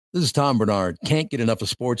This is Tom Bernard. Can't get enough of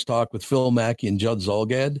sports talk with Phil Mackey and Judd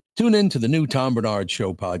Zolgad? Tune in to the new Tom Bernard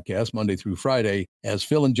Show podcast Monday through Friday as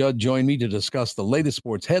Phil and Judd join me to discuss the latest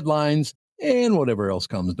sports headlines and whatever else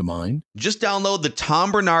comes to mind. Just download the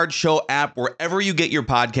Tom Bernard Show app wherever you get your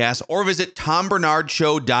podcasts or visit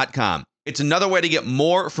tombernardshow.com. It's another way to get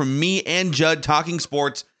more from me and Judd talking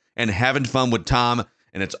sports and having fun with Tom,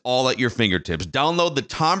 and it's all at your fingertips. Download the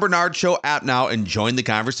Tom Bernard Show app now and join the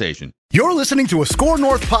conversation. You're listening to a Score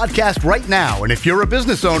North podcast right now, and if you're a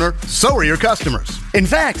business owner, so are your customers. In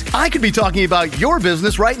fact, I could be talking about your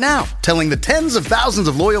business right now, telling the tens of thousands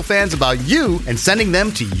of loyal fans about you and sending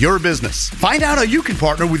them to your business. Find out how you can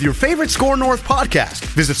partner with your favorite Score North podcast.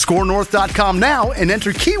 Visit scorenorth.com now and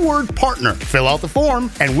enter keyword partner. Fill out the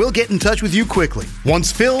form, and we'll get in touch with you quickly.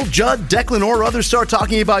 Once Phil, Judd, Declan, or others start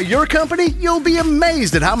talking about your company, you'll be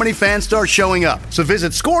amazed at how many fans start showing up. So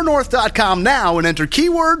visit scorenorth.com now and enter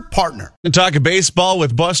keyword partner. Talking baseball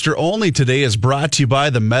with Buster Olney today is brought to you by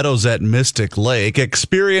the Meadows at Mystic Lake.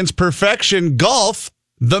 Experience perfection golf,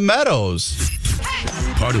 the Meadows.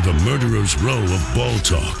 Part of the murderer's row of ball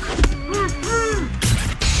talk.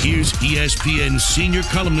 Here's ESPN senior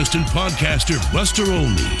columnist and podcaster Buster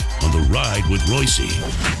Olney on the ride with Royce.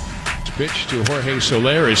 Pitch to Jorge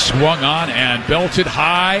Soler is swung on and belted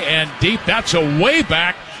high and deep. That's a way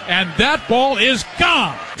back. And that ball is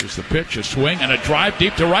gone. Here's the pitch, a swing, and a drive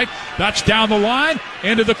deep to right. That's down the line.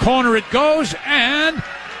 Into the corner it goes, and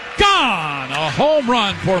gone. A home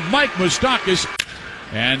run for Mike Moustakas.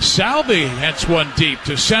 And Salvi hits one deep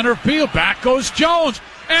to center field. Back goes Jones,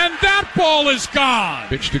 and that ball is gone.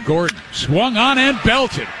 Pitch to Gordon, swung on and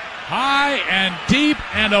belted. High and deep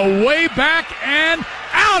and a way back and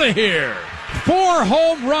out of here. 4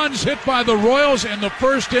 home runs hit by the Royals in the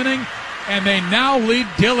first inning. And they now lead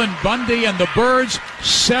Dylan Bundy and the Birds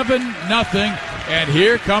 7-0. And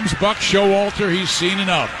here comes Buck Showalter. He's seen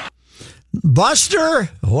enough.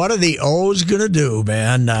 Buster, what are the O's going to do,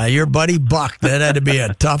 man? Your buddy Buck, that had to be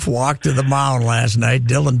a tough walk to the mound last night.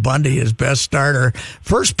 Dylan Bundy, his best starter.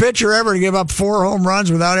 First pitcher ever to give up 4 home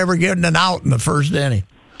runs without ever getting an out in the first inning.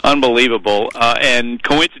 Unbelievable. And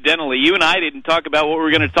coincidentally, you and I didn't talk about what we were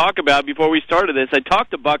going to talk about before we started this. I talked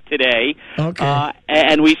to Buck today,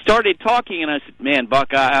 and we started talking, and I said, man,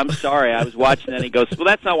 Buck, I'm sorry. I was watching that, and he goes, well,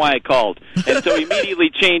 that's not why I called. And so he immediately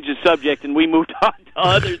changed the subject, and we moved on to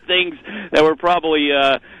other things that were probably,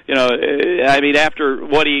 after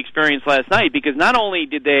what he experienced last night, because not only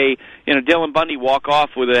did they, Dylan Bundy walk off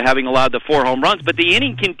with having allowed the 4 home runs, but the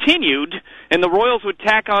inning continued, and the Royals would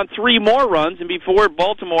tack on 3 more runs, and before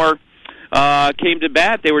Baltimore came to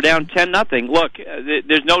bat, they were down 10-0. Look,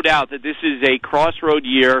 there's no doubt that this is a crossroad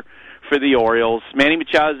year for the Orioles. Manny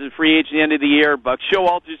Machado is a free agent at the end of the year. Buck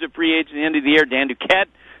Showalter is a free agent at the end of the year. Dan Duquette,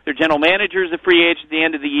 their general manager, is a free agent at the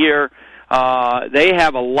end of the year. They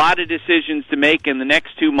have a lot of decisions to make in the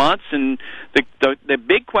next 2 months, and the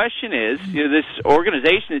big question is, this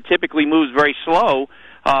organization that typically moves very slow,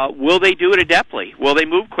 will they do it adeptly? Will they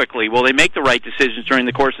move quickly? Will they make the right decisions during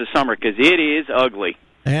the course of summer? Because it is ugly.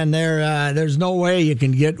 And there's no way you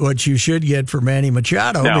can get what you should get for Manny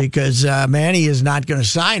Machado because Manny is not going to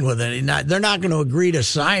sign with any. They're not going to agree to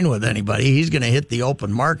sign with anybody. He's going to hit the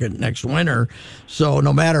open market next winter. So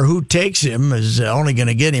no matter who takes him is only going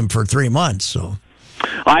to get him for 3 months. So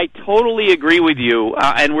I totally agree with you.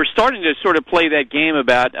 And we're starting to sort of play that game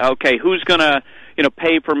about, okay, who's going to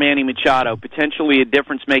pay for Manny Machado, potentially a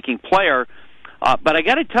difference-making player. But I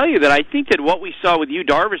got to tell you that I think that what we saw with Yu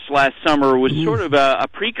Darvish last summer was sort of a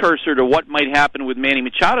precursor to what might happen with Manny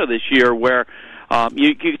Machado this year, where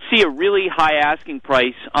you could see a really high asking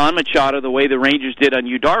price on Machado the way the Rangers did on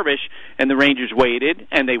Yu Darvish, and the Rangers waited,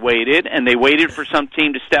 and they waited, and they waited for some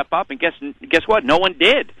team to step up, and guess what? No one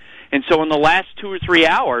did. And so in the last 2 or 3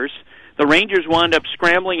 hours, the Rangers wound up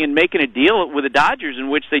scrambling and making a deal with the Dodgers in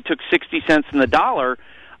which they took 60 cents in the dollar.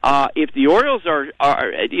 If the Orioles are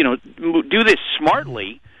do this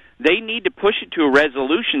smartly, they need to push it to a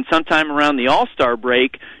resolution sometime around the All-Star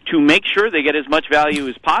break to make sure they get as much value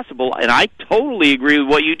as possible. And I totally agree with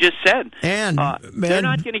what you just said. And they're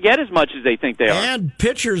not going to get as much as they think they are. And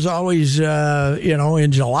pitchers always,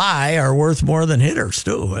 in July are worth more than hitters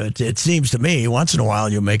too. It seems to me once in a while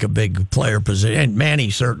you make a big player position. And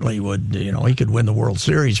Manny certainly would. He could win the World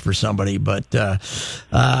Series for somebody. But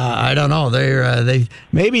I don't know. They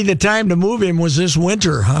maybe the time to move him was this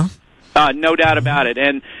winter, huh? No doubt about it.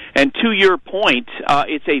 And to your point,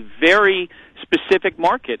 it's a very specific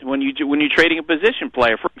market when you're trading a position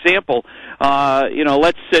player. For example,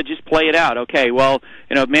 let's just play it out. Okay, well,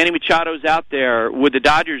 if Manny Machado's out there, would the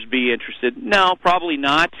Dodgers be interested? No, probably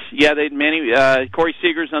not. Yeah, Corey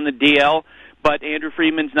Seager's on the DL, but Andrew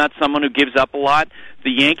Friedman's not someone who gives up a lot.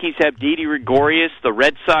 The Yankees have Didi Gregorius. The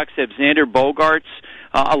Red Sox have Xander Bogaerts.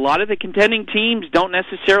 A lot of the contending teams don't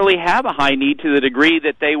necessarily have a high need to the degree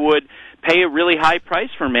that they would pay a really high price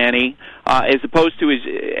for Manny, as opposed to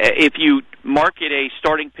if you market a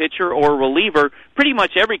starting pitcher or reliever, pretty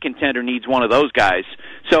much every contender needs one of those guys.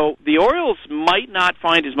 So the Orioles might not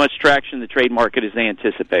find as much traction in the trade market as they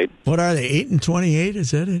anticipate. What are they, 8-28?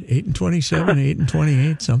 Is that it? 8-27,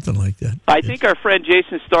 8-28, something like that. I think our friend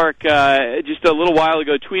Jason Stark just a little while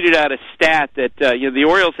ago tweeted out a stat that the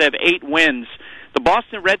Orioles have 8 wins. The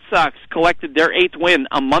Boston Red Sox collected their 8th win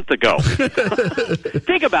a month ago.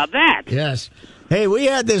 Think about that. Yes. Hey, we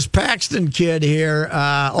had this Paxton kid here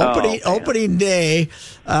opening day.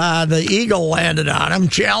 The Eagle landed on him,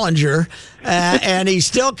 Challenger, and he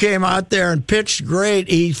still came out there and pitched great.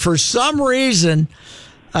 He, for some reason,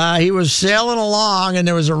 he was sailing along, and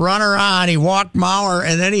there was a runner on. He walked Mauer,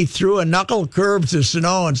 and then he threw a knuckle curve to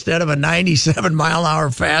Sano instead of a 97-mile-an-hour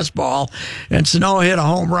fastball. And Sano hit a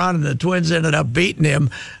home run, and the Twins ended up beating him.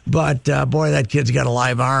 But, boy, that kid's got a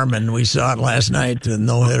live arm, and we saw it last night, the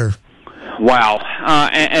no-hitter. Wow.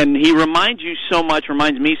 And he reminds me so much of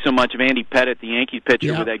Andy Pettitte, the Yankees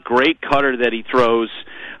pitcher, with that great cutter that he throws.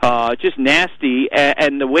 Just nasty.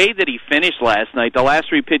 And the way that he finished last night, the last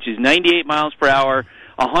 3 pitches, 98 miles per hour,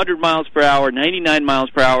 100 miles per hour, 99 miles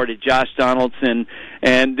per hour to Josh Donaldson.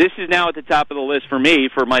 And this is now at the top of the list for me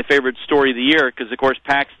for my favorite story of the year because, of course,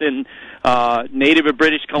 Paxton, native of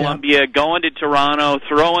British Columbia, going to Toronto,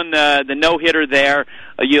 throwing the no-hitter there.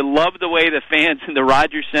 You love the way the fans in the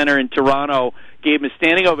Rogers Center in Toronto gave him a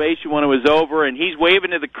standing ovation when it was over, and he's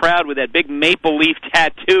waving to the crowd with that big maple leaf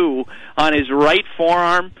tattoo on his right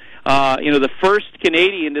forearm. The first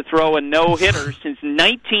Canadian to throw a no-hitter since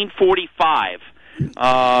 1945.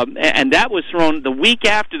 And that was thrown the week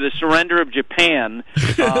after the surrender of Japan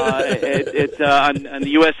on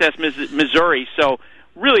the USS Missouri. So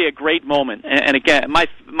really a great moment. And again, my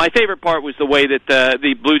favorite part was the way that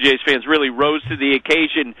the Blue Jays fans really rose to the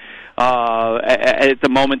occasion at the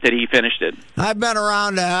moment that he finished it. I've been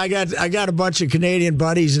around. I got a bunch of Canadian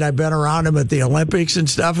buddies, and I've been around them at the Olympics and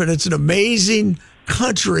stuff. And it's an amazing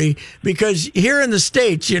country because here in the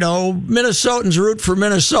States, Minnesotans root for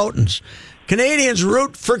Minnesotans. Canadians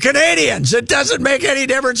root for Canadians. It doesn't make any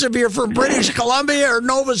difference if you're from British Columbia or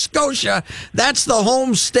Nova Scotia. That's the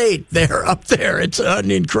home state there up there. It's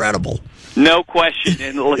incredible. No question.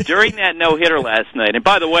 And during that no-hitter last night, and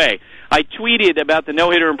by the way, I tweeted about the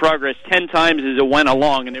no-hitter in progress 10 times as it went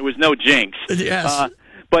along, and there was no jinx. Yes.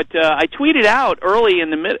 But I tweeted out early in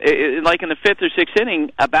the like in the 5th or 6th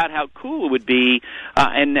inning about how cool it would be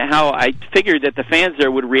and how I figured that the fans there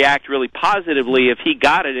would react really positively if he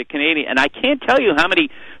got it at Canadian. And I can't tell you how many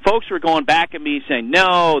folks were going back at me saying,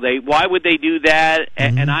 no, why would they do that?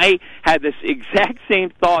 Mm-hmm. And I had this exact same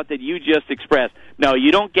thought that you just expressed. No,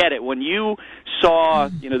 you don't get it. When you saw,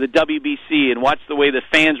 the WBC and watched the way the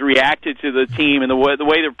fans reacted to the team and the way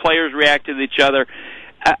the players reacted to each other,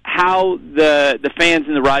 how the fans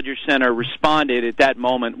in the Rogers Center responded at that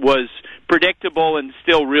moment was predictable and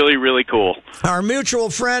still really, really cool. Our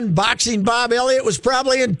mutual friend, Boxing Bob Elliott, was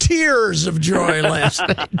probably in tears of joy last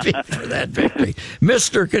night for that victory.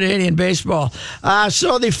 Mr. Canadian Baseball.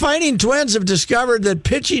 So the Fighting Twins have discovered that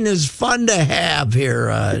pitching is fun to have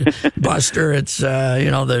here, Buster. It's,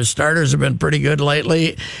 the starters have been pretty good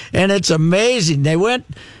lately, and it's amazing. They went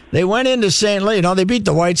into St. Louis. They beat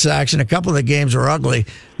the White Sox, and a couple of the games were ugly.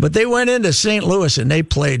 But they went into St. Louis, and they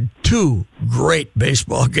played 2 great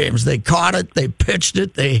baseball games. They caught it, they pitched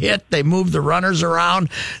it, they hit, they moved the runners around.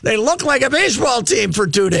 They looked like a baseball team for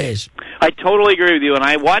 2 days. I totally agree with you, and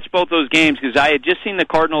I watched both those games because I had just seen the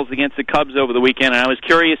Cardinals against the Cubs over the weekend, and I was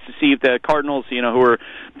curious to see if the Cardinals, who were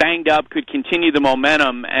banged up, could continue the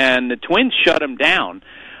momentum, and the Twins shut them down.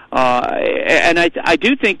 And I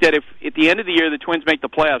do think that if at the end of the year the Twins make the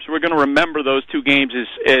playoffs, we're going to remember those 2 games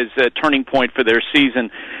as a turning point for their season.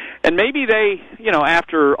 And maybe they,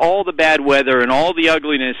 after all the bad weather and all the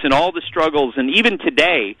ugliness and all the struggles, and even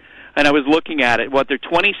today, and I was looking at it, they're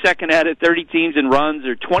 22nd out of 30 teams in runs,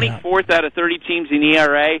 they're 24th out of 30 teams in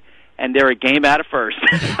ERA, and they're a game out of first.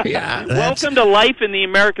 Yeah, welcome to life in the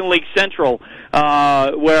American League Central,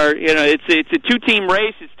 where it's a 2-team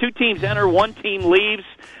race. It's 2 teams enter, 1 team leaves.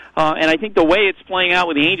 And I think the way it's playing out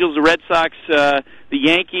with the Angels, the Red Sox, the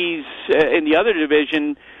Yankees in the other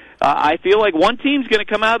division, I feel like one team's going to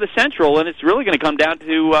come out of the Central, and it's really going to come down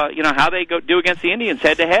to how they do against the Indians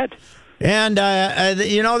head-to-head. And,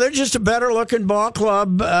 they're just a better-looking ball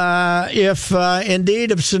club. If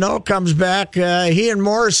Sano comes back, he and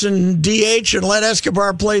Morrison DH and let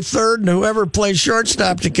Escobar play third and whoever plays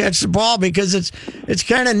shortstop to catch the ball, because it's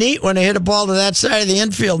kind of neat when they hit a ball to that side of the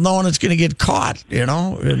infield knowing it's going to get caught,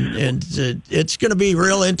 and it's going to be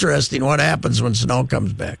real interesting what happens when Sano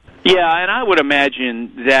comes back. Yeah, and I would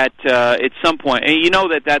imagine that at some point, and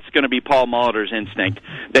that's going to be Paul Molitor's instinct,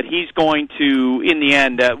 that he's going to, in the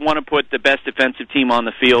end, want to put the best defensive team on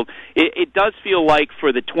the field. It does feel like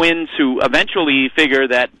for the Twins, who eventually figure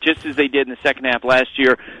that just as they did in the second half last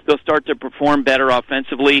year, they'll start to perform better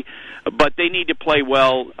offensively, but they need to play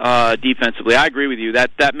well defensively. I agree with you.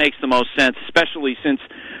 That makes the most sense, especially since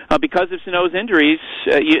because of Sano's injuries,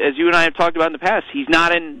 as you and I have talked about in the past, he's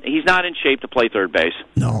not in shape to play third base.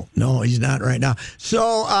 No, he's not right now.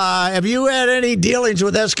 So, have you had any dealings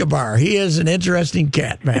with Escobar? He is an interesting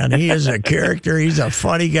cat, man. He is a character. He's a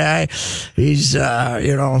funny guy. He's, he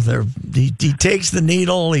takes the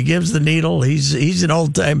needle. He gives the needle. He's an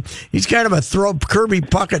old time. He's kind of a Kirby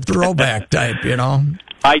Puckett throwback type,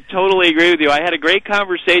 I totally agree with you. I had a great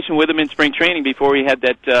conversation with him in spring training before we had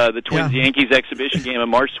that the Twins-Yankees exhibition game on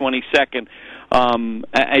March 22nd.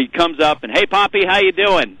 He comes up and, "Hey, Poppy, how you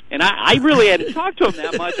doing?" And I really hadn't talked to him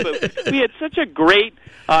that much, but we had such a great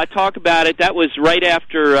talk about it. That was right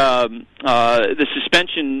after the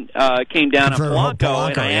suspension came down on Polanco,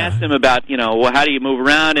 and I asked him about, how do you move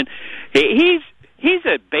around? And he's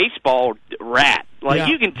a baseball rat.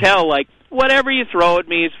 You can tell, whatever you throw at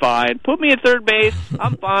me is fine. Put me at third base,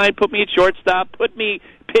 I'm fine. Put me at shortstop. Put me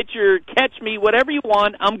pitcher, catch me, whatever you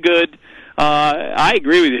want, I'm good. I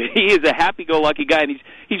agree with you. He is a happy-go-lucky guy, and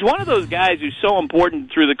he's one of those guys who's so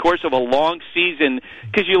important through the course of a long season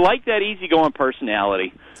because you like that easygoing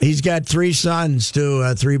personality. He's got 3 sons,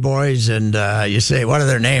 too, 3 boys, and you say, what are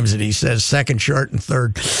their names? And he says second, short, and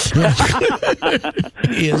third.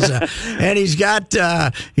 He is, and he's got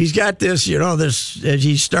this,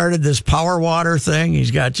 he started this power water thing. He's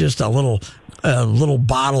got just a little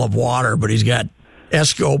bottle of water, but he's got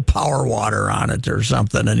Esco power water on it or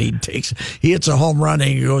something, and he hits a home run and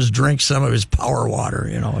he goes drink some of his power water.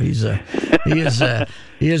 He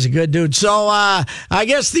is a good dude. So I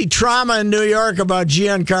guess the trauma in New York about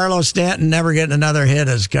Giancarlo Stanton never getting another hit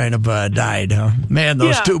has kind of died. Huh? Man,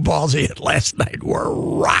 those 2 balls he hit last night were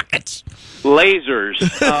rockets. Lasers.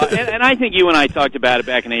 And I think you and I talked about it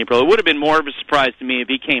back in April. It would have been more of a surprise to me if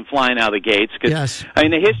he came flying out of the gates. Cause,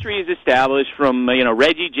 the history is established from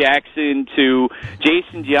Reggie Jackson to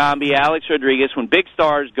Jason Giambi, Alex Rodriguez. When big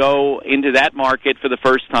stars go into that market for the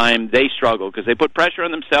first time, they struggle because they put pressure on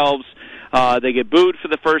themselves. They get booed for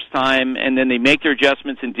the first time, and then they make their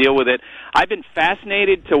adjustments and deal with it. I've been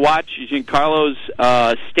fascinated to watch Giancarlo's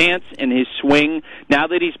stance and his swing now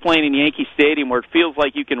that he's playing in Yankee Stadium, where it feels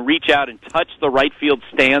like you can reach out and touch the right field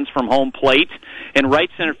stands from home plate and right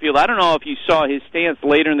center field. I don't know if you saw his stance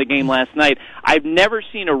later in the game last night. I've never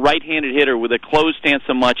seen a right-handed hitter with a closed stance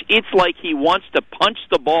so much. It's like he wants to punch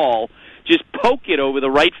the ball, just poke it over the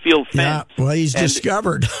right field fence. Yeah, well, he's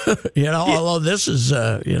discovered, although this is,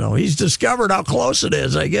 he's discovered how close it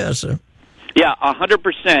is, I guess. Yeah,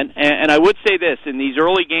 100%. And I would say this, in these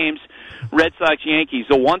early games, Red Sox, Yankees,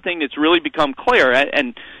 the one thing that's really become clear,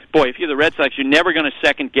 and boy, if you're the Red Sox, you're never going to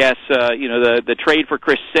second guess, the trade for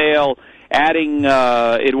Chris Sale, adding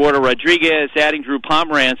Eduardo Rodriguez, adding Drew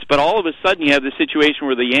Pomeranz, but all of a sudden you have the situation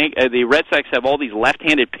where the Red Sox have all these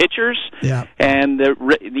left-handed pitchers, and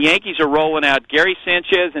the Yankees are rolling out Gary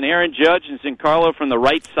Sanchez and Aaron Judge and Giancarlo from the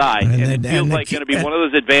right side, and it feels like going to be one of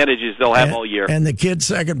those advantages they'll have all year. And the kid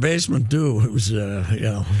second baseman, too, who's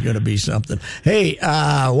going to be something. Hey,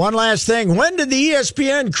 one last thing. When did the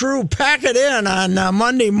ESPN crew pack it in on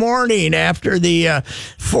Monday morning after the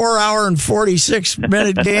 4-hour and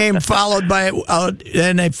 46-minute game followed by a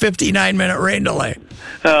 59-minute rain delay?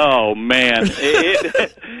 Oh man,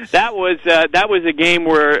 that was a game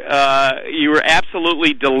where you were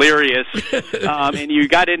absolutely delirious, and you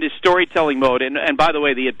got into storytelling mode. And by the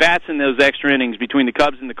way, the at bats in those extra innings between the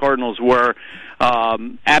Cubs and the Cardinals were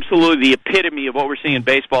absolutely the epitome of what we're seeing in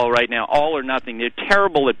baseball right now. All or nothing. They're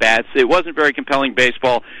terrible at bats. It wasn't very compelling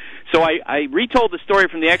baseball. So I retold the story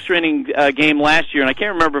from the extra inning game last year, and I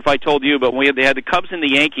can't remember if I told you, but they had the Cubs and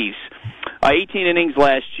the Yankees. 18 innings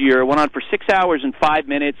last year, went on for 6 hours and 5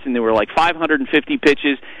 minutes, and there were like 550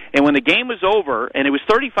 pitches. And when the game was over, and it was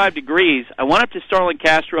 35 degrees, I went up to Starlin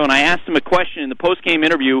Castro, and I asked him a question in the post-game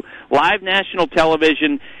interview, live national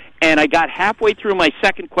television, and I got halfway through my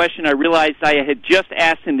second question. I realized I had just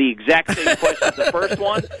asked him the exact same question as the first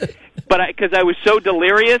one, but because I was so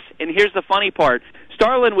delirious. And here's the funny part.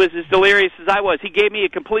 Starlin was as delirious as I was. He gave me a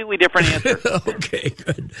completely different answer. Okay,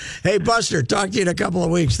 good. Hey, Buster, talk to you in a couple of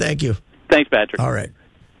weeks. Thank you. Thanks, Patrick. All right.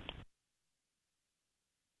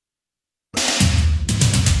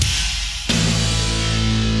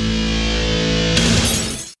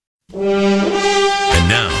 And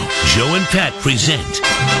now, Joe and Pat present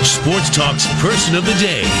Sports Talk's Person of the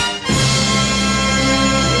Day.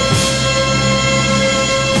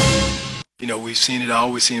 You know, we've seen it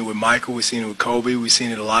all. We've seen it with Michael. We've seen it with Kobe. We've seen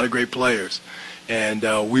it a lot of great players. And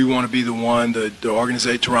we want to be the one, the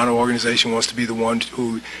Toronto organization wants to be the one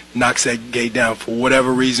who knocks that gate down. For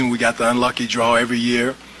whatever reason, we got the unlucky draw every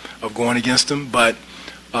year of going against them. But,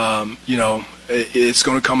 you know, it's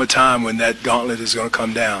going to come a time when that gauntlet is going to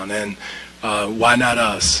come down. And why not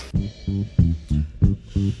us?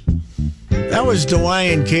 That was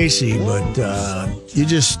Dwayne Casey, but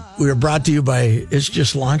we were brought to you by It's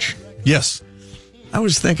Just Lunch. Yes. I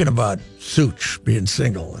was thinking about Such being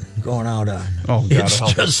single and going out on It's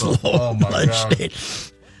Just Lunch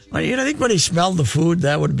date. Well, you don't think when he smelled the food,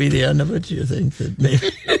 that would be the end of it? You think that maybe...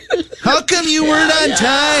 How come you weren't on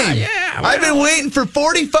time? Yeah, I've been waiting for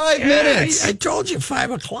 45 minutes. I told you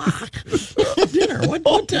 5 o'clock. Dinner.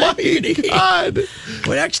 What time do you need? God.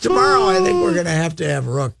 Well, next tomorrow, I think we're going to have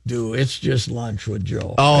Rook do It's Just Lunch with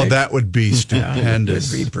Joe. Oh, right? that would be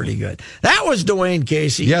stupendous. That would be pretty good. That was Dwayne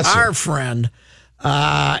Casey, yes, our friend.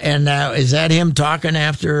 And is that him talking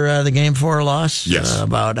after the Game 4 loss? Yes.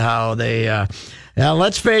 About how they,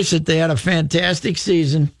 let's face it, they had a fantastic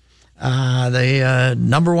season. They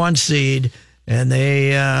number 1 seed, and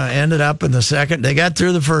they ended up in the second. They got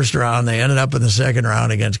through the first round. They ended up in the second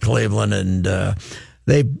round against Cleveland, and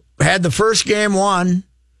they had the first game won,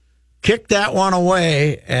 kicked that one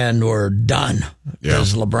away, and were done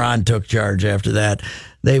because LeBron took charge after that.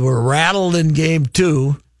 They were rattled in game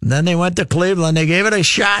 2. And then they went to Cleveland. They gave it a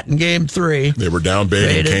shot in game 3. They were down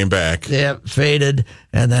big and came back. Yeah, faded.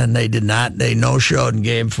 And then they did not. They no-showed in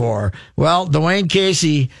game 4. Well, Dwayne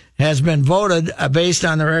Casey has been voted, based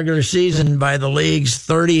on the regular season, by the league's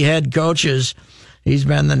 30 head coaches. He's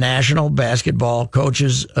been the National Basketball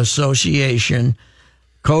Coaches Association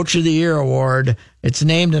Coach of the Year Award. It's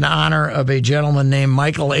named in honor of a gentleman named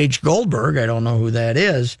Michael H. Goldberg. I don't know who that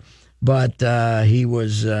is. But he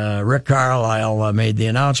was, Rick Carlisle made the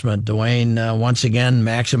announcement. Dwayne, once again,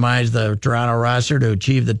 maximized the Toronto roster to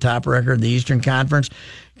achieve the top record in the Eastern Conference.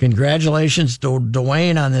 Congratulations to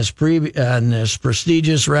Dwayne on this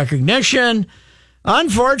prestigious recognition.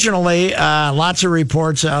 Unfortunately, lots of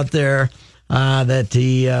reports out there that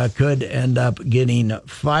he could end up getting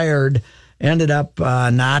fired. Ended up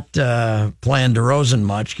not playing DeRozan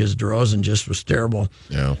much because DeRozan just was terrible.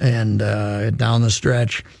 Yeah. And down the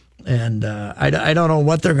stretch. And I don't know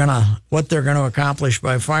what they're gonna accomplish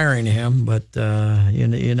by firing him, but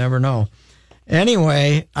you never know.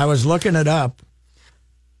 Anyway, I was looking it up.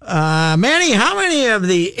 Manny, how many of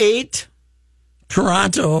the 8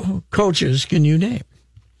 Toronto coaches can you name?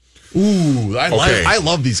 Ooh, I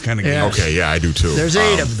love these kind of games. Yes. Okay, yeah, I do too. There's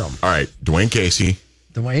 8 of them. All right, Dwayne Casey.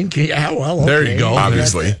 Dwayne Casey. Yeah, well, okay. There you go.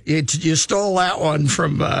 Obviously. You stole that one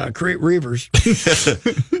from Reavers.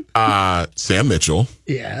 Sam Mitchell.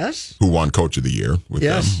 Yes. Who won Coach of the Year with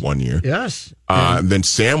them 1 year. Yes. Then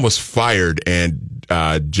Sam was fired, and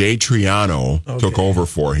Jay Triano took over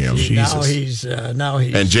for him. Now he's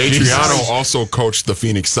and Jay Triano also coached the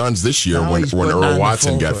Phoenix Suns this year when Earl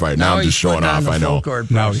Watson got fired. Now I'm just showing off. I know.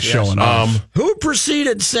 Now he's showing off. Who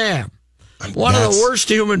preceded Sam? One of the worst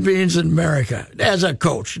human beings in America as a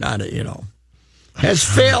coach, has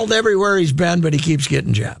failed everywhere he's been, but he keeps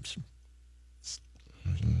getting jobs.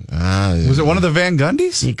 Was it one of the Van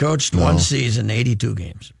Gundys? He coached one season, 82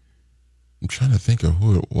 games. I'm trying to think of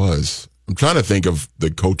who it was. I'm trying to think of the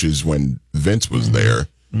coaches when Vince was there.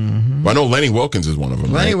 Mm-hmm. Well, I know Lenny Wilkins is one of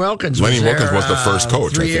them. Lenny Wilkins was the first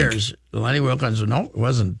coach, 3 I think. years. Lenny Wilkins, no, it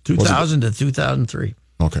wasn't. 2000 to 2003.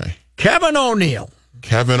 Okay. Kevin O'Neill,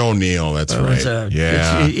 that's right.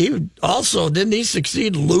 Yeah. He also, didn't he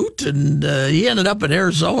succeed Lute? And he ended up in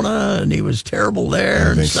Arizona, and he was terrible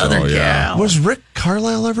there in Southern Cal. Was Rick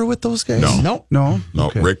Carlisle ever with those guys? No.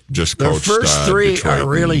 Okay. Rick just coached The first 3 Detroit are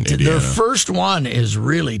really Indiana. the first one is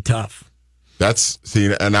really tough.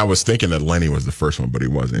 And I was thinking that Lenny was the first one, but he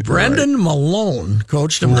wasn't. Brendan Malone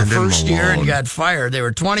coached him the first year and got fired. They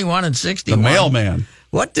were 21 and 61. The mailman.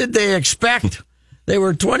 What did they expect? They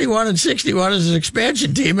were 21 and 61 as an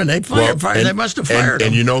expansion team, and they fired. They must have fired him.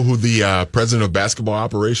 And you know who the president of basketball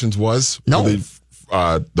operations was? No.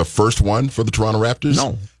 The first one for the Toronto Raptors?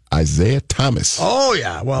 No. Isaiah Thomas. Oh,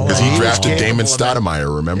 yeah. Well, because he drafted Damon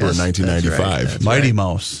Stoudemire, remember, in 1995. That's Mighty right.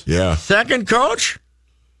 Mouse. Yeah. Second coach?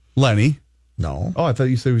 Lenny. No. Oh, I thought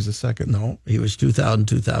you said he was the second. No, he was 2000,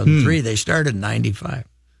 2003. They started in 95.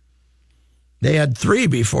 They had 3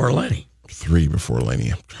 before Lenny. 3 before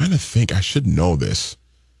Lenny. I'm trying to think. I should know this.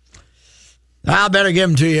 I better give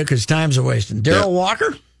them to you because time's a wasting. Darrell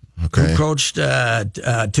Walker, Okay. who coached 2 years.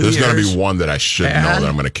 There's going to be one that I should know that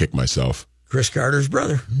I'm going to kick myself. Chris Carter's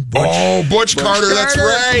brother. Butch Carter. That's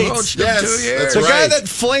right. Coached him Yes, 2 years. that's The right. guy that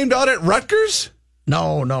flamed out at Rutgers?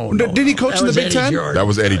 No. Did he coach in the Big Ten? That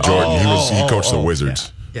was Eddie Jordan. He coached the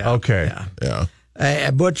Wizards. Yeah. Okay. Yeah.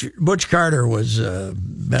 Butch Carter was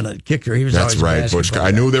been a kicker. He was That's always right. a Butch. basketball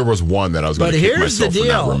I guy. knew there was one that I was going But to kick here's the myself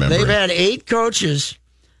for not deal: remembering. they've had 8 coaches,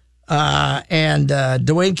 and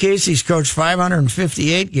Dwayne Casey's coached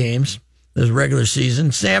 558 games this regular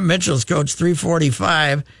season. Sam Mitchell's coached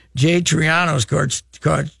 345. Jay Triano's coached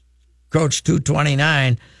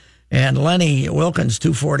 229, and Lenny Wilkins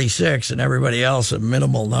 246, and everybody else a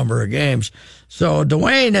minimal number of games. So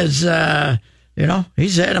Dwayne is,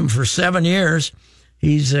 he's had him for 7 years.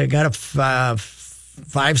 He's got a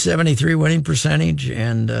 573 winning percentage,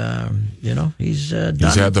 and he's done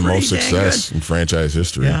He's had the pretty most dang success good. in franchise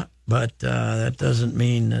history. Yeah, but that doesn't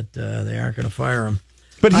mean that they aren't going to fire him.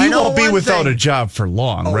 But I he know won't be one without thing. a job for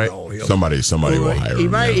long, right? No, Somebody will hire him.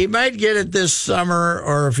 He might get it this summer,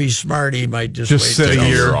 or if he's smart, he might just wait sit Take till a a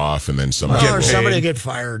year year off and then somebody. Or will. somebody get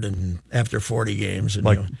fired after 40 games. And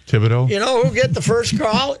Like Thibodeau? you know who'll get the first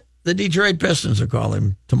call? The Detroit Pistons will call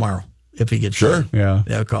him tomorrow if he gets fired. Yeah.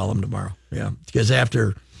 They'll call him tomorrow. Yeah, because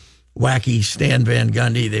after wacky Stan Van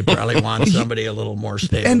Gundy, they probably want somebody a little more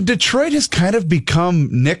stable. And Detroit has kind of become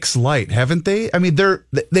Knicks light, haven't they? I mean,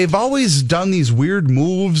 they've always done these weird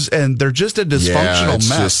moves, and they're just a dysfunctional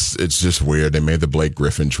mess. It's just weird. They made the Blake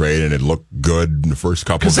Griffin trade, and it looked good in the first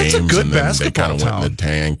couple 'Cause games, that's a good and then they basketball kind of went in the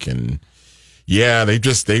tank. And yeah,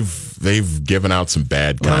 they've given out some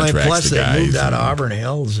bad contracts plus to they guys. moved out of Auburn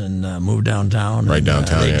Hills and moved downtown. Right and,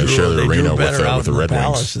 downtown, they yeah, drew, share the they arena drew with better out the in Red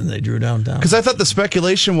Palace Wings. than they drew downtown. Because I thought the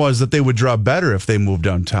speculation was that they would draw better if they moved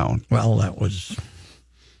downtown. Well, that was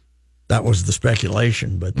the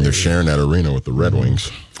speculation, but They're sharing that arena with the Red Wings.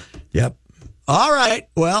 Yep. All right.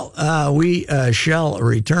 Well, we shall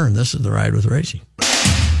return. This is the Ride with Racing.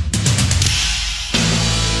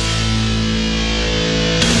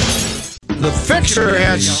 The fixer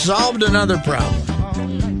has solved another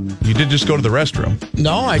problem. You did just go to the restroom.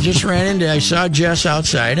 No, I just I saw Jess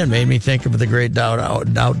outside and made me think of the great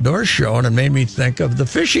outdoor show, and it made me think of the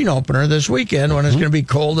fishing opener this weekend when it's going to be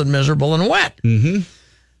cold and miserable and wet. Mm-hmm.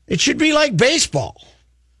 It should be like baseball.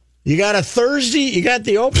 You got a Thursday, you got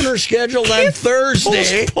the opener scheduled on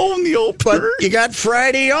Thursday. Postpone the opener. But you got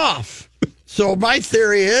Friday off. So my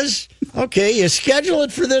theory is, okay, you schedule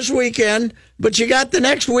it for this weekend, but you got the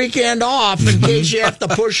next weekend off in case you have to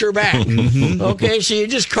push her back. Okay, so you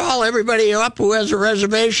just call everybody up who has a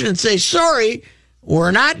reservation and say, sorry,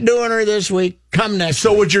 we're not doing her this week. Come next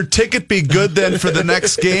So week. would your ticket be good then for the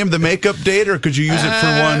next game, the makeup date, or could you use it for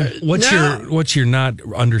one? What you're not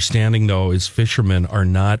understanding though is fishermen are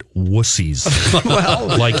not wussies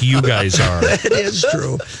like you guys are. That is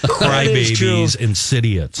true. Crybabies and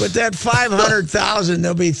idiots. But that 500,000,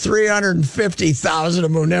 there'll be 350,000 of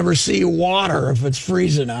them who never see water if it's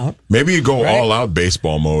freezing out. Maybe you go all out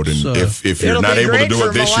baseball mode, and if you're it'll not be able to great do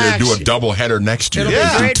for it this Mille year, do a Lacs. double header next year. It'll be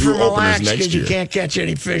Do great 2 for Mille openers Lacs next because you year. can't catch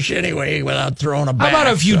any fish anyway without throwing a How bat. about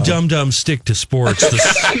if you so. dum-dums stick to sports? You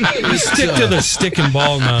stick to the stick and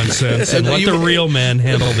ball nonsense and let the real men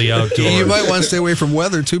handle the outdoors. You might want to stay away from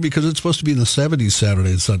weather, too, because it's supposed to be in the 70s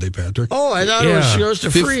Saturday and Sunday, Patrick. Oh, I thought it was supposed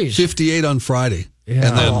to freeze. 58 on Friday. Yeah.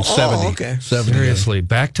 And then 70. Okay. 70. Seriously,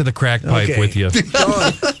 back to the crack pipe Okay. with you.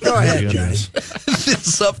 Go ahead, Johnny.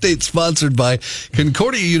 This update sponsored by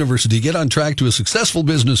Concordia University. Get on track to a successful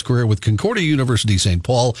business career with Concordia University St.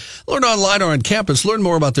 Paul. Learn online or on campus. Learn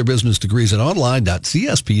more about their business degrees at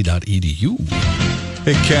online.csp.edu.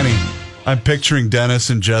 Hey, Kenny, I'm picturing Dennis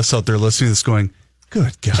and Jess out there listening to this going,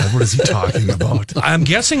 good God, what is he talking about? I'm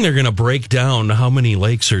guessing they're going to break down how many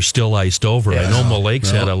lakes are still iced over. I know Mille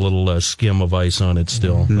Lakes had a little skim of ice on it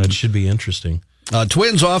still. That should be interesting.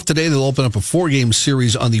 Twins off today. They'll open up a 4-game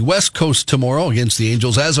series on the West Coast tomorrow against the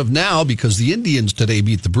Angels. As of now, because the Indians today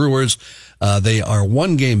beat the Brewers, they are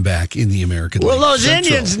 1 game back in the American League. Well, those Central.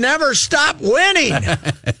 Indians never stop winning.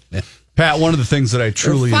 Pat, one of the things that I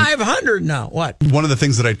truly... They're 500 now. What? One of the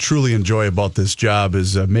things that I truly enjoy about this job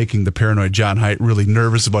is making the paranoid John Haidt really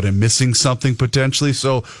nervous about him missing something potentially.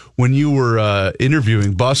 So when you were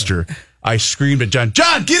interviewing Buster, I screamed at John,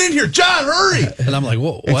 get in here, John, hurry! And I'm like,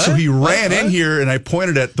 whoa, And what? so he ran in here, and I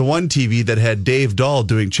pointed at the one TV that had Dave Dahl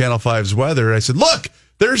doing Channel 5's weather. And I said, look,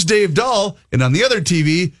 there's Dave Dahl, and on the other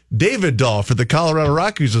TV, David Dahl for the Colorado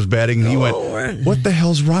Rockies was batting, and he went, "What the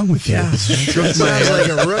hell's wrong with you?" Yeah, sounds like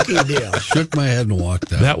a rookie deal. Shook my head and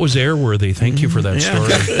walked out. That was airworthy. Thank you for that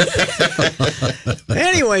story.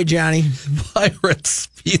 Anyway, Johnny, Pirates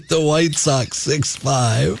beat the White Sox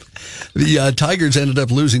 6-5. The Tigers ended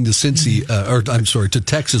up losing to to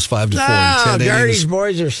Texas 5-4 in 10 innings. Gardy's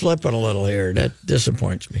boys are slipping a little here. That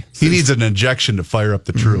disappoints me. He needs an injection to fire up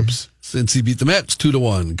the troops. Since he beat the Mets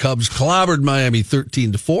 2-1, Cubs clobbered Miami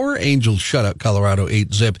 13-4. Angels shut out Colorado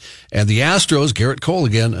 8-zip, and the Astros, Garrett Cole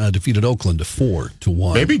again, defeated Oakland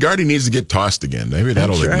 4-1. Maybe Gardy needs to get tossed again. Maybe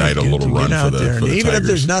that'll ignite a little run for the even Tigers. If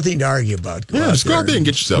there's nothing to argue about, go out there and get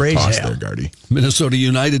yourself tossed there, Gardy. Minnesota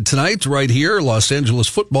United tonight, right here. Los Angeles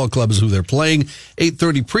Football Club is who they're playing.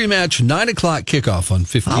 8:30 pre-match, 9 o'clock kickoff on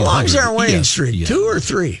 1500. How long's our winning streak? 2 or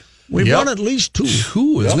 3? We've won at least 2.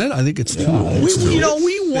 2, isn't it? I think it's 2.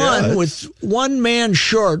 We won with one man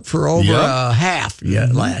short for over a half.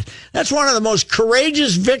 That's one of the most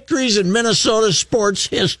courageous victories in Minnesota sports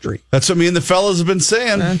history. That's what me and the fellas have been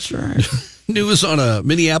saying. That's right. News on a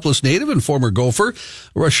Minneapolis native and former Gopher,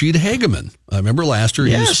 Rashid Hageman. I remember last year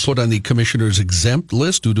he was put on the commissioner's exempt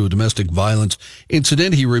list due to a domestic violence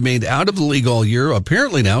incident. He remained out of the league all year.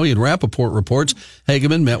 Apparently now, in Rappaport reports,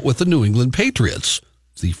 Hageman met with the New England Patriots.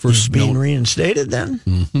 It's the first being reinstated then?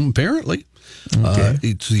 Apparently. Okay.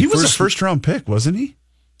 He was a first-round pick, wasn't he?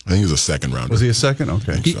 I think he was a second rounder. Was he a second?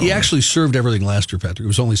 Okay. He actually served everything last year, Patrick. It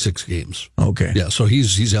was only 6 games. Okay. Yeah, so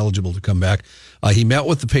he's eligible to come back. He met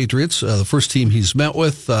with the Patriots. The first team he's met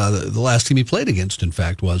with, the last team he played against, in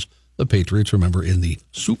fact, was the Patriots, remember, in the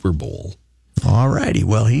Super Bowl. All righty.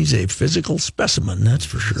 Well, he's a physical specimen, that's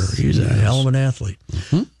for sure. He's a hell of an athlete.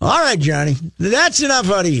 Mm-hmm. All right, Johnny. That's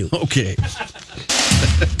enough out of you. Okay.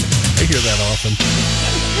 I hear that often.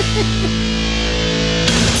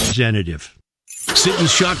 Representative. Sitting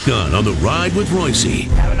shotgun on the ride with Royce.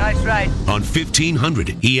 Have a nice ride. On 1500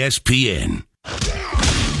 ESPN.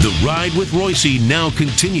 The ride with Royce now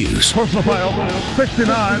continues. Personal foul,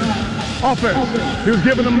 69, offense. He was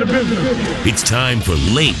giving them the business. It's time for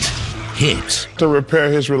late hits. To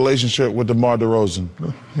repair his relationship with DeMar DeRozan.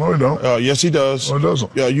 No, he don't. Yes, he does. No, he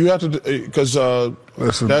doesn't. Yeah, you have to, because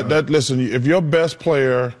listen, if your best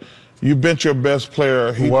player, you bench your best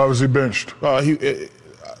player. Why was he benched?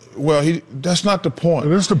 That's not the point.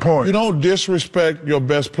 It is the point. You don't disrespect your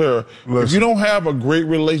best player. Listen. If you don't have a great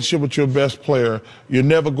relationship with your best player, you're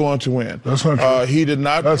never going to win. That's not true. He did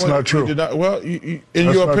not. That's not true. He did not, in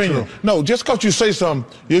your opinion. True. No, just because you say something,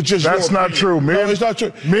 it's just That's not true. It's not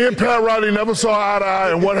true. Me and Pat Riley never saw eye to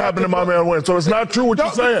eye, and what happened to my man win. So it's not true what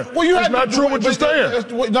you're saying. It's not true what you're saying.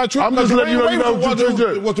 It's not true. I'm just letting you know what you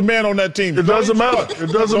did. Was the man on that team. It doesn't matter.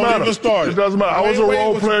 It doesn't matter. It doesn't matter. I was a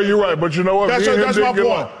role player. You're right, but you know what? That's my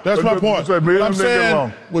point. That's my point. I'm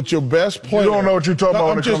saying with your best player. You don't know what you're talking about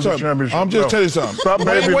when it comes to championship. I'm just telling you something. Stop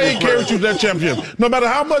baby. Wade carried you to that championship. No matter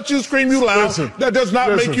how much you scream you loud, that does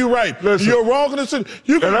not make you right. You're wrong in this. And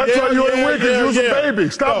that's why you ain't win, because you was a baby.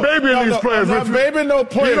 Stop babying these players. I'm not babying no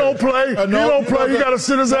players. He don't play. He don't play. You got to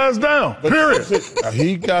sit his ass down. Period.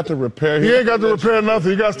 He got to repair. He ain't got to repair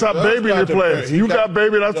nothing. You got to stop babying your players. You got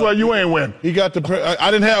baby. That's why you ain't win. He got to. I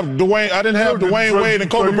didn't have Dwayne Wade and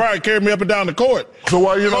Kobe Bryant carry me up and down the court. So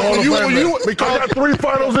why you don't hold the Because I got 3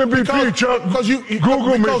 finals MVP, Chuck. Because you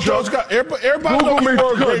Google me, Chuck. Everybody knows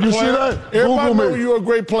you're a great player. You see that? Everybody knows you're a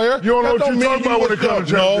great player. You don't know what you're talking about when it comes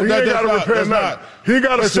to championship. He ain't got to repair nothing. He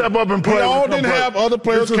got to step up and play. We all didn't have other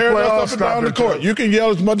players carrying us up and down the court. You can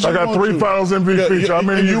yell as much as you want to. I got 3 finals MVP. I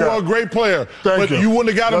mean, you are a great player. Thank you. But you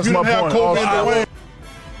wouldn't have got him if you didn't have Kobe and Dwayne.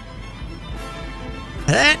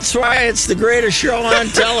 That's why it's the greatest show on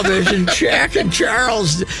television. Shaq and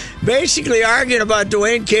Charles basically arguing about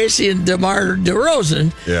Dwayne Casey and DeMar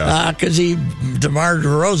DeRozan. Yeah. Because DeMar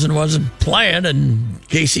DeRozan wasn't playing and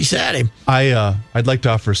Casey sat him. I'd like to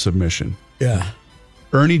offer a submission. Yeah.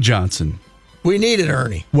 Ernie Johnson. We needed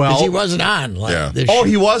Ernie. Well, because he wasn't on. This oh, show.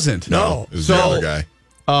 he wasn't. No. It was the other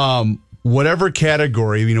guy. Whatever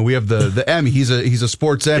category, we have the Emmy. He's a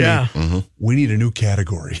sports Emmy. Yeah. Mm-hmm. We need a new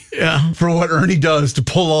category. Yeah. For what Ernie does to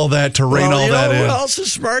pull all that, to rein all that in. Who else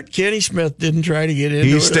is smart? Kenny Smith didn't try to get into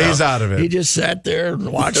it. He stays out of it. He just sat there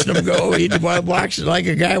and watched them go. He watched like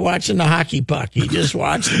a guy watching the hockey puck. He just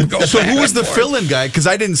watched them go. So who was the fill-in guy? Because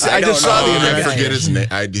I didn't. I just saw the interview. I forget his name.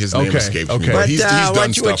 His name escapes me. But he's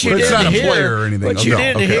done stuff. But it's not a player or anything. What you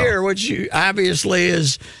didn't hear, which you obviously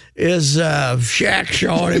is Shaq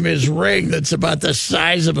showing him his ring that's about the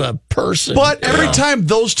size of a person. But every time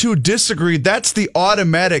those two disagree, that's the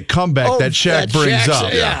automatic comeback that Shaq brings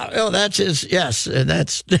up. Yeah. Oh, that's his. Yes, and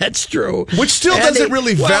that's true. Which still doesn't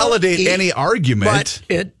really validate any argument. But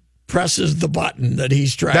it presses the button that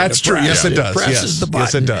he's trying That's to true. press. Yes, it does. Presses the button.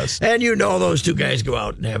 Yes, it does. And those two guys go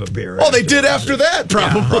out and have a beer. Oh, they did after that,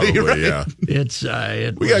 probably. Right? Yeah.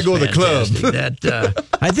 We got to go to the club. That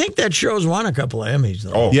I think that show's won a couple of Emmys,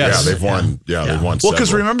 though. Oh, yes. yeah, they've won. Yeah, they've won. Well, because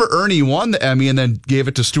several. remember, Ernie won the Emmy and then gave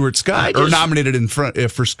it to Stuart Scott, or nominated in front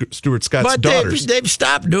for Stuart Scott's daughters. They've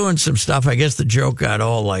stopped doing some stuff. I guess the joke got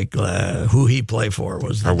all like who he played for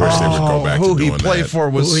was. I wish they would go back to who doing he played that. for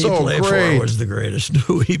was who he so played great. for was the greatest.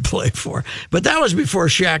 Who he played for, but that was before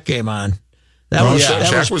Shaq came on. That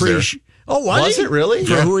Shaq was pre. there. Oh, was it really?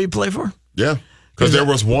 For who he played for? Yeah, because there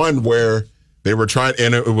was one where they were trying,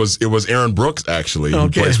 and it was Aaron Brooks actually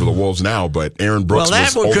who plays for the Wolves now, but Aaron Brooks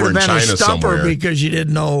was over in China somewhere because you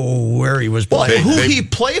didn't know where he was Well, playing. who he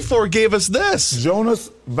played for gave us this.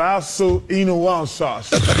 Jonas Vasu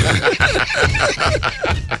Inuwansas.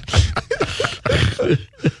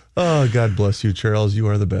 Oh, God bless you, Charles. You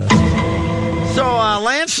are the best. So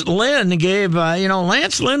Lance Lynn gave,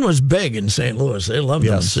 Lance Lynn was big in St. Louis. They loved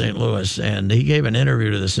him in St. Louis, and he gave an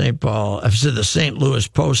interview to the St. Louis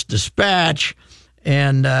Post-Dispatch,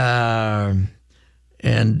 and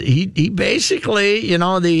he basically,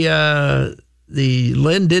 the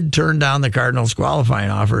Lynn did turn down the Cardinals' qualifying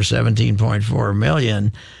offer, $17.4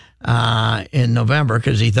 million, in November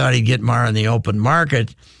because he thought he'd get more in the open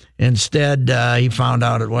market. Instead, he found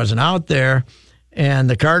out it wasn't out there. And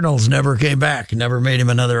the Cardinals never came back, never made him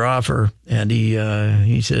another offer. And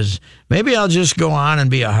he says, maybe I'll just go on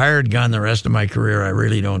and be a hired gun the rest of my career. I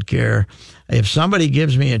really don't care. If somebody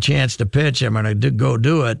gives me a chance to pitch, I'm going to go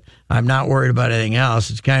do it. I'm not worried about anything else.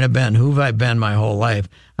 It's kind of been who have I been my whole life.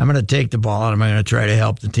 I'm going to take the ball and I'm going to try to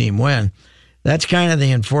help the team win. That's kind of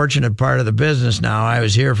the unfortunate part of the business now. I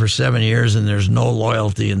was here for 7 years and there's no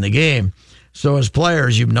loyalty in the game. So as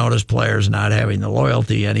players, you've noticed players not having the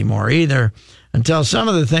loyalty anymore either. Until some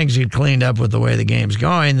of the things get cleaned up with the way the game's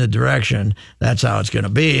going, the direction, that's how it's going to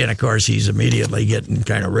be. And, of course, he's immediately getting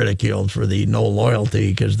kind of ridiculed for the no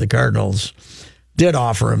loyalty because the Cardinals did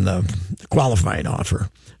offer him the qualifying offer.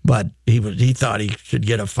 But he thought he should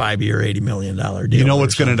get a 5-year, $80 million deal. You know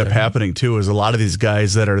what's going to end up happening, too, is a lot of these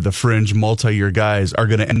guys that are the fringe multi-year guys are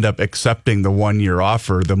going to end up accepting the 1-year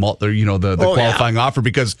offer, the qualifying offer,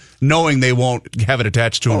 because knowing they won't have it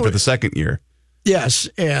attached to them for the second year. Yes,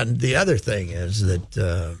 and the other thing is that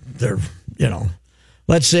they're,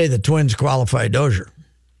 let's say the Twins qualify Dozier,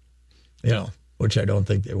 which I don't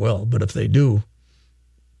think they will, but if they do,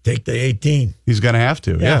 take the 18. He's going to have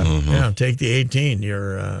to, yeah. Yeah, take the 18.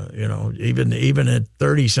 You're, even at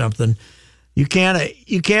 30-something, you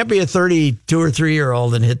can't be a 32 or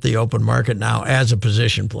 3-year-old and hit the open market now as a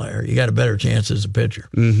position player. You got a better chance as a pitcher,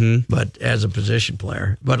 but as a position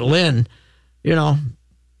player. But Lynn,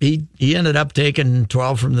 He ended up taking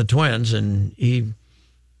 12 from the Twins, and he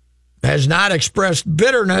has not expressed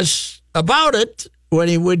bitterness about it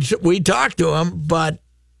when we talked to him, but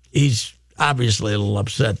he's obviously a little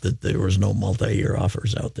upset that there was no multi-year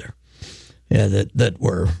offers out there that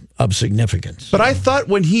were of significance. But I thought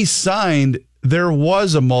when he signed, there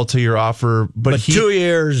was a multi-year offer, but 2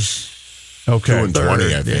 years. Okay, 2 and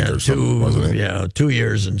 20, I think, or something, wasn't it? Yeah, 2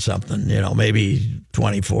 years and something, maybe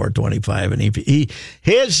 24, 25. And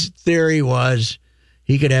his theory was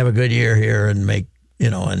he could have a good year here and make,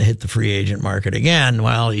 and hit the free agent market again.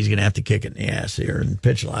 Well, he's going to have to kick it in the ass here and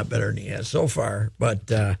pitch a lot better than he has so far. But,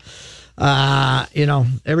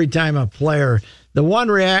 every time a player,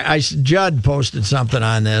 Judd posted something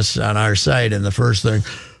on this on our site, and the first thing,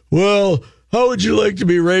 well, how would you like to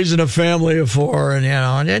be raising a family of 4?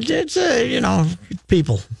 And, it's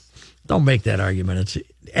people, don't make that argument. It's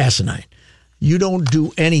asinine. You don't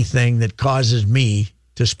do anything that causes me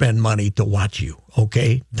to spend money to watch you.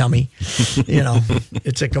 Okay, dummy?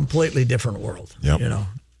 It's a completely different world,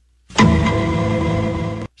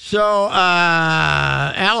 So,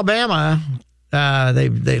 Alabama,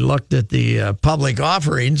 they looked at the public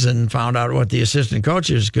offerings and found out what the assistant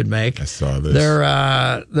coaches could make. I saw this.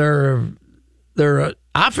 Their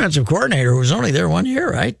offensive coordinator, who was only there 1 year,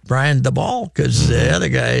 right? Brian DeBall, because the other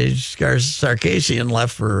guy, Sarkisian,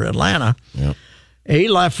 left for Atlanta. Yep. He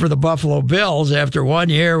left for the Buffalo Bills after 1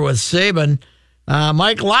 year with Saban.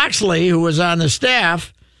 Mike Loxley, who was on the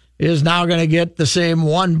staff, is now going to get the same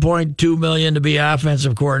 $1.2 million to be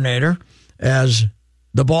offensive coordinator as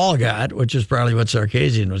DeBall got, which is probably what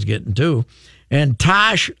Sarkisian was getting too. And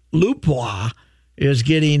Tosh Lupois is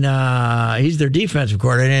getting, he's their defensive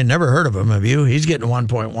coordinator. I never heard of him, have you? He's getting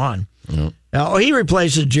 1.1. Yep. Now, he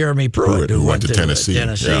replaces Jeremy Pruitt, who went to Tennessee.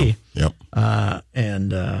 Yeah. Yep.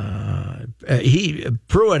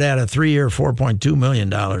 Pruitt had a 3-year, $4.2 million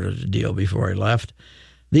deal before he left.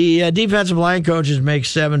 The defensive line coaches make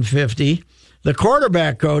 $750. The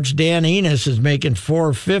quarterback coach, Dan Enos, is making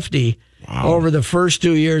 $450 over the first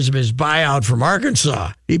 2 years of his buyout from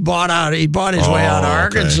Arkansas. He bought his way out of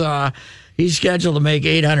Arkansas. He's scheduled to make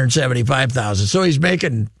 $875,000. So he's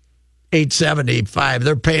making $875,000.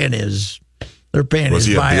 They're paying his buyout. Was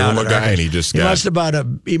he a Bielema guy? And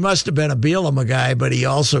he must have been a Bielema guy, but he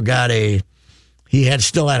also got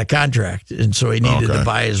still had a contract, and so he needed to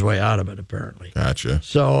buy his way out of it, apparently. Gotcha.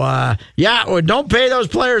 So, don't pay those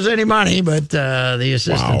players any money, but the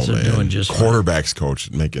assistants are doing just fine. Quarterbacks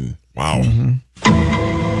coach making, wow.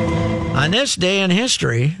 Mm-hmm. On this day in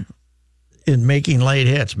history, in making late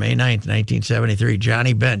hits, May 9th, 1973,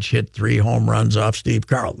 Johnny Bench hit 3 home runs off Steve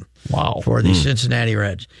Carlton. Wow. For the Cincinnati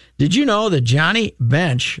Reds. Did you know that Johnny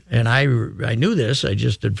Bench, and I knew this, I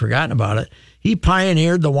just had forgotten about it, he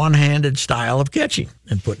pioneered the one-handed style of catching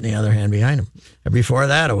and putting the other hand behind him. And before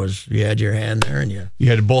that, it was you had your hand there and you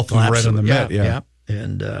had both of them right on the mitt,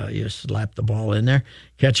 and you slap the ball in there.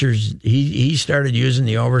 Catchers, he started using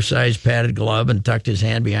the oversized padded glove and tucked his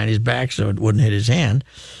hand behind his back so it wouldn't hit his hand.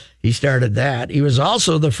 He started that. He was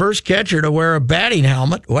also the first catcher to wear a batting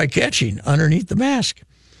helmet while catching underneath the mask.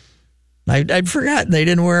 I'd forgotten they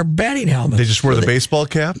didn't wear a batting helmet. They just wear the baseball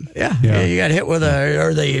cap? Yeah. You got hit with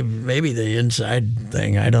maybe the inside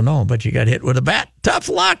thing, I don't know, but you got hit with a bat. Tough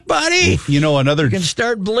luck, buddy. You can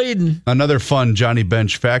start bleeding. Another fun Johnny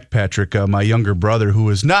Bench fact, Patrick, my younger brother, who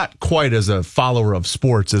is not quite as a follower of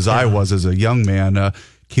sports as I was as a young man,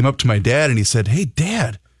 came up to my dad and he said, "Hey,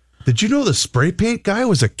 Dad, did you know the spray paint guy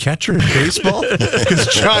was a catcher in baseball?" Because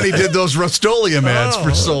Johnny did those Rust-Oleum ads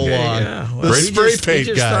for so long. Yeah. Well, the spray paint guy. He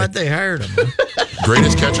just thought they hired him.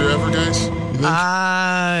 Greatest catcher ever, guys?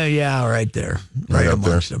 Right there. Right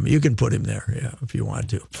amongst them. You can put him there, if you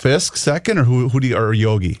want to. Fisk second, or who do you, or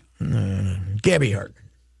Yogi? Gabby Hart.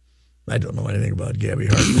 I don't know anything about Gabby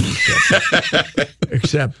Hart.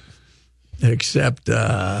 except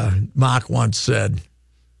Mock once said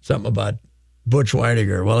something about Butch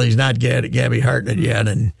Weidiger. Well, he's not Gabby Hartnett yet.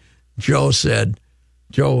 And Joe was there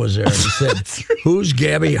and he said, "Who's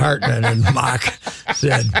Gabby Hartnett?" And Mock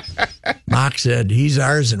said, "He's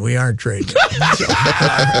ours and we aren't trading." So, all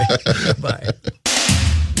right, bye.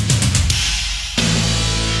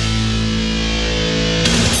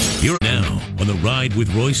 You're now on the Ride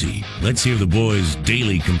with Royce. Let's hear the boys'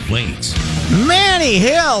 daily complaints. Manny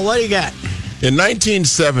Hill, what do you got? In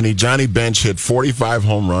 1970, Johnny Bench hit 45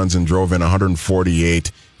 home runs and drove in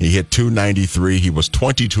 148. He hit 293. He was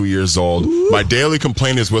 22 years old. Ooh. My daily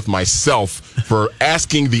complaint is with myself for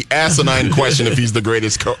asking the asinine question if he's the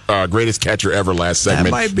greatest catcher ever last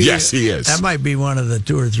segment. Yes, he is. That might be one of the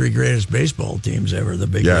 2 or 3 greatest baseball teams ever, the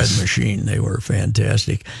Big Red Machine. They were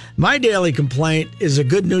fantastic. My daily complaint is a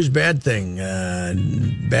good news, bad thing,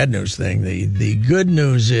 bad news thing. The good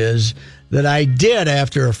news is that I did,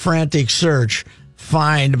 after a frantic search,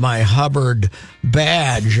 find my Hubbard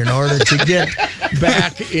badge in order to get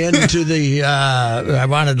back into the I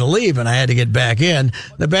wanted to leave and I had to get back in.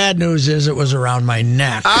 The bad news is it was around my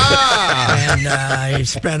neck. And I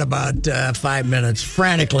spent about 5 minutes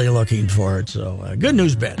frantically looking for it. So good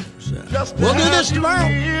news, bad news. We'll do this tomorrow.